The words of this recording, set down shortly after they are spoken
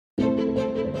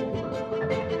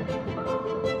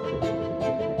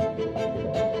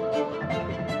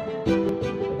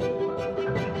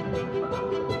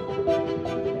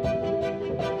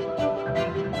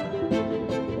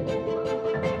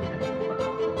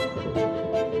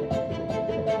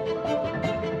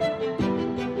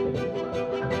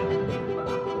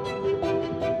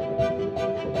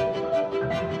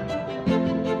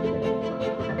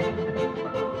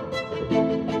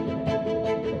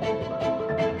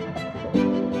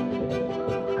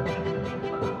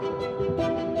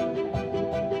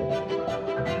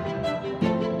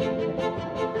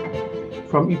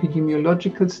from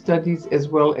epidemiological studies as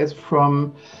well as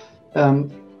from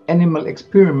animal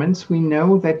experiments, we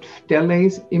know that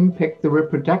phthalates impact the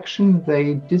reproduction,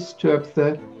 they disturb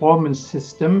the hormone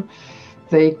system,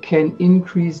 they can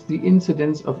increase the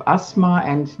incidence of asthma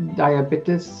and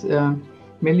diabetes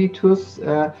mellitus.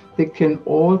 They can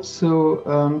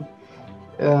also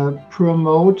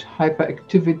promote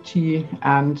hyperactivity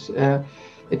and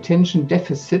attention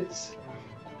deficits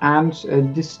and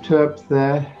disturb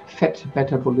the fat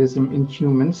metabolism in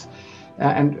humans.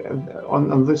 And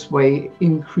on this way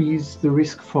increase the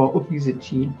risk for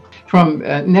obesity. From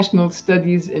national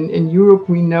studies in Europe,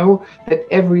 we know that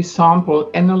every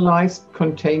sample analyzed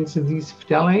contains these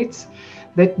phthalates.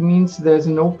 That means there's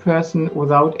no person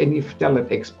without any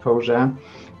phthalate exposure.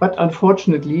 But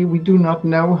unfortunately, we do not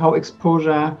know how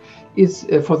exposure is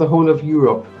for the whole of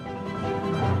Europe.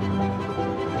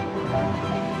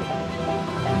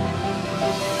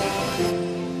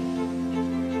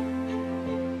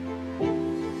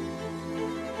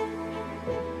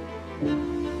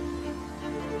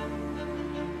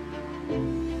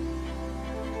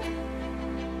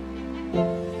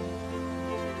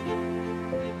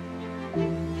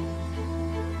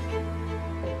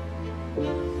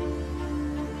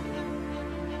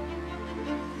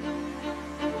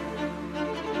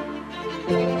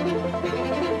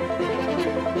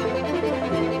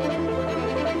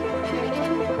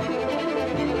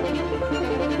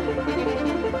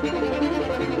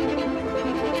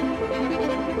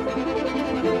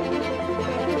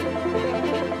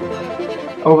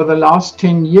 Over the last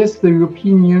 10 years, the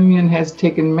European Union has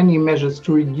taken many measures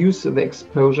to reduce the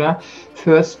exposure.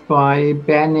 First, by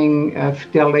banning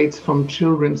phthalates from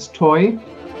children's toys.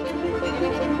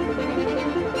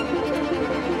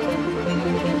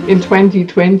 In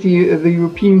 2020, the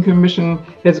European Commission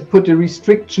has put a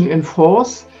restriction in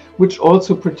force, which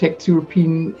also protects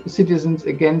European citizens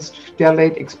against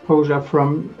phthalate exposure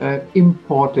from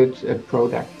imported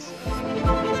products.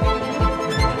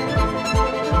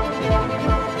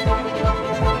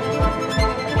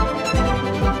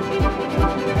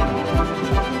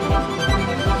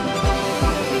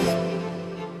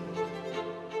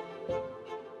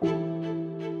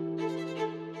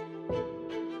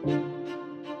 Thank you.